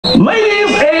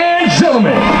Ladies and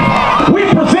gentlemen, we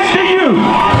present to you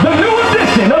the new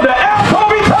edition of the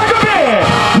Alcovy Tiger Band,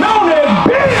 known as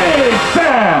Big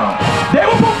Sound. They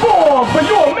will perform for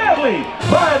you a medley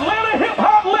by Atlanta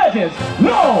hip-hop legends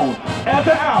known as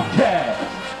the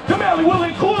Outcasts. The medley will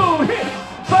include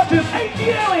hits such as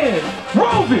ATB,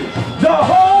 Roses, The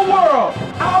Whole World,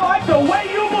 I Like the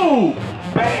Way You Move.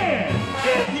 Band,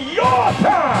 it's your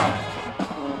time.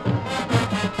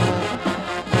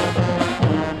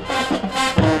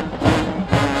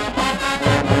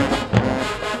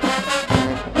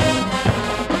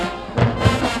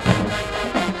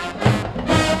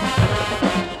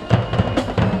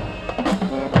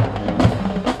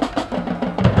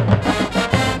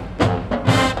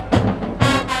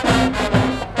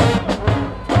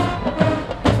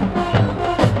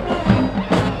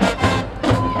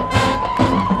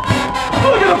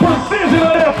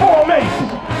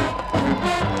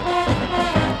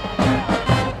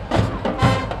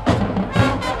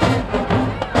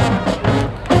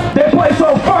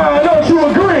 So fine, don't you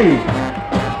agree?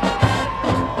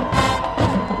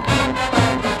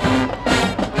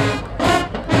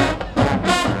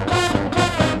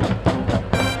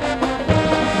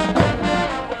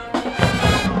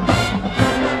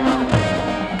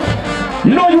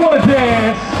 You know you want to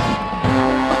dance.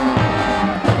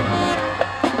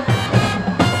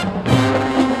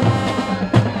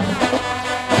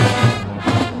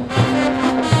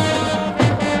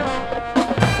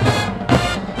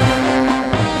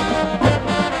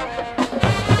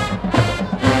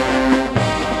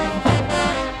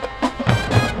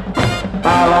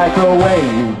 I like the way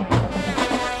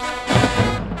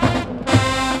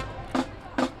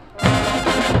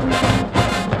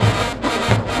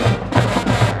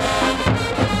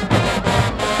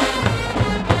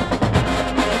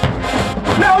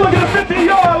now look at the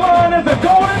 50-yard line as the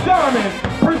Golden Diamonds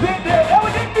present their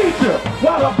elegant feature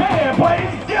while the band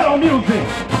plays ghetto music.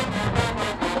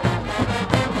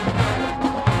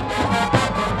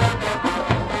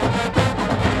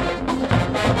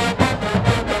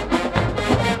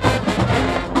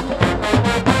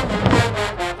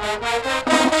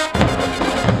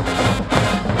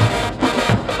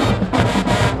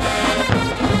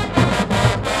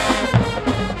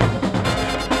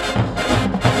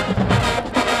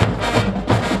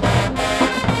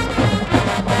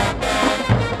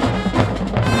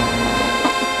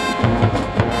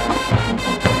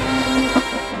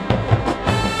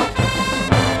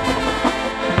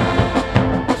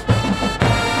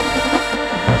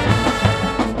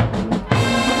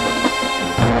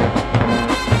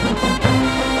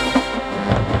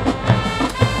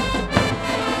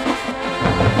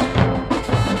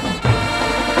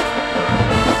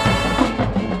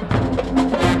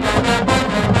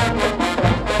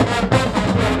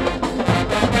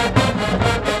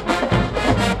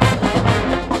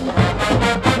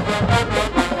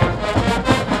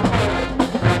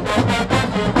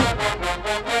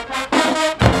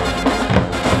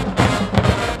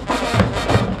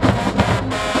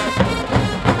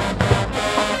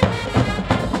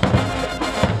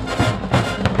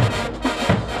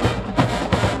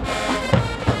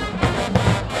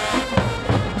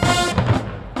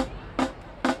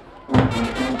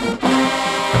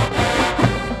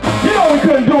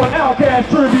 Couldn't do an Outcast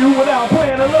tribute without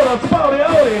playing a little Spouty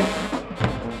Odie.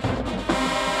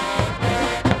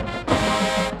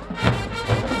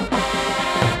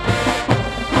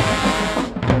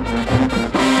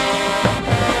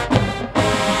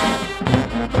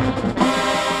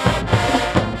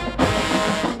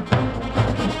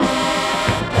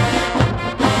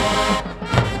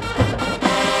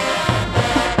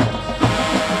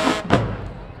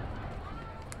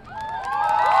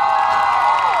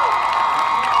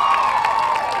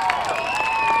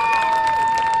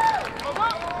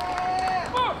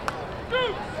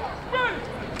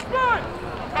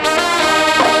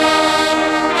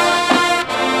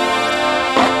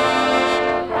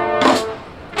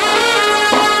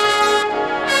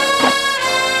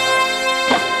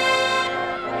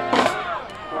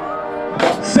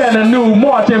 Set a new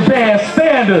marching band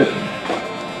standard.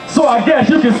 So I guess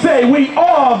you can say we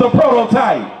are the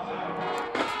prototype.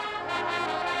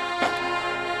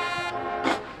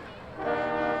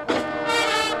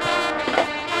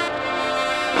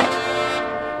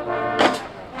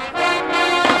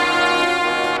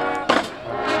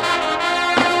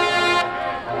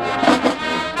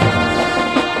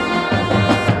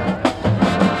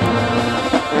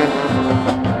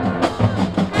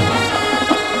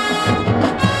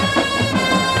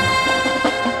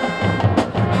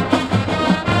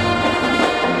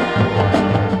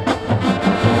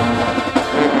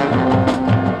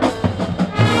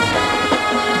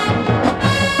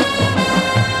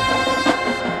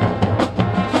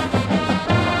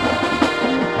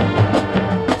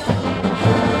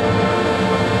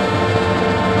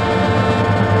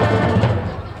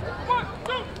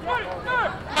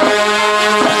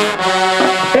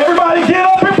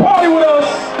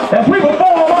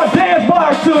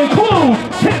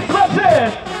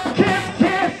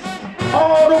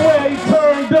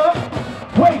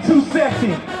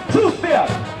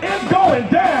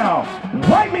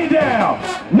 me down.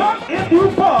 Not if you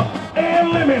buck and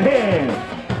limit head.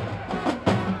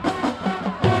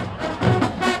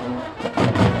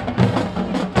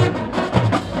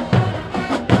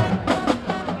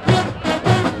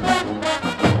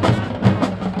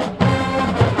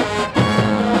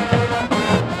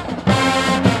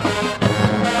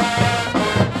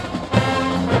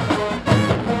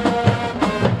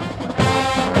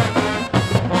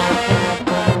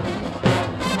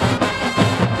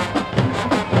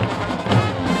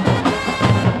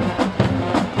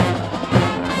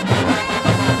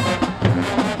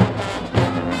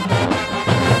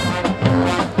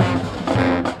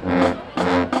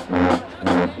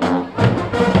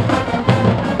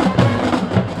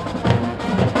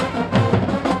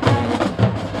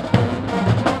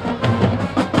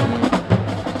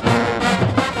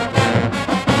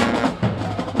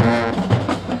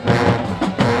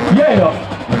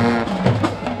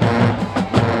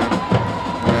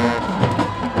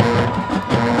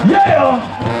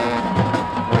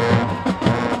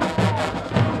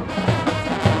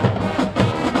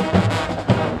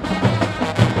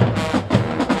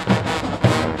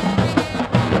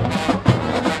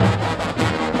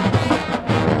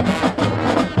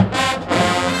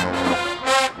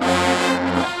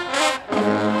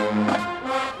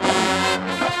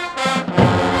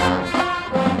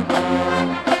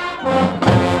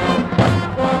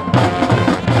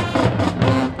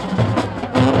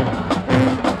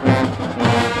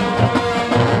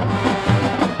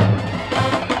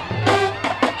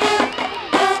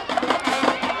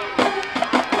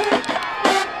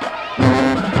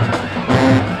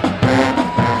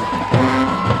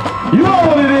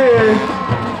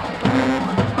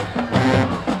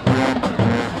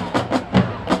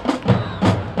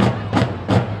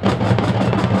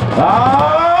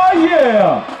 Ah,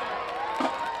 yeah!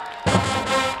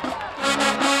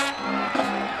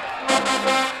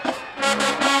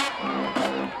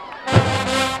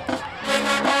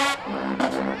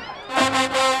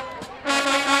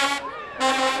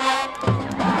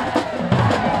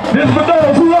 This for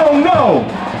those who don't know.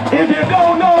 If you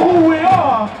don't know who we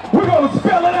are, we're going to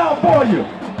spell it out for you.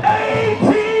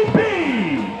 ATB!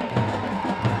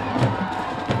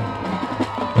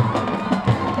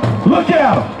 Look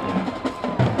at them.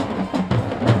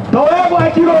 Don't act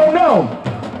like you don't know.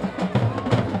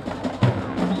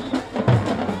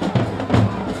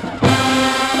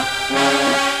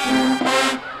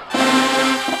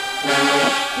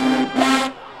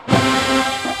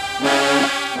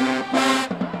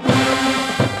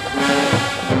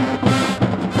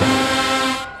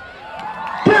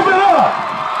 Give it up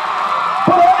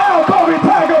for the Alcovy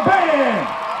Tiger Band.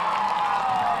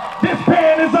 This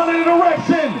band is under the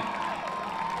direction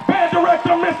Band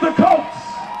Director Mr. Coates,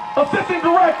 Assistant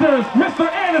Directors Mr.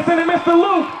 Anderson and Mr.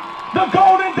 Luke, the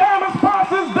Golden Diamond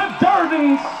sponsors, the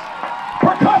Durdens.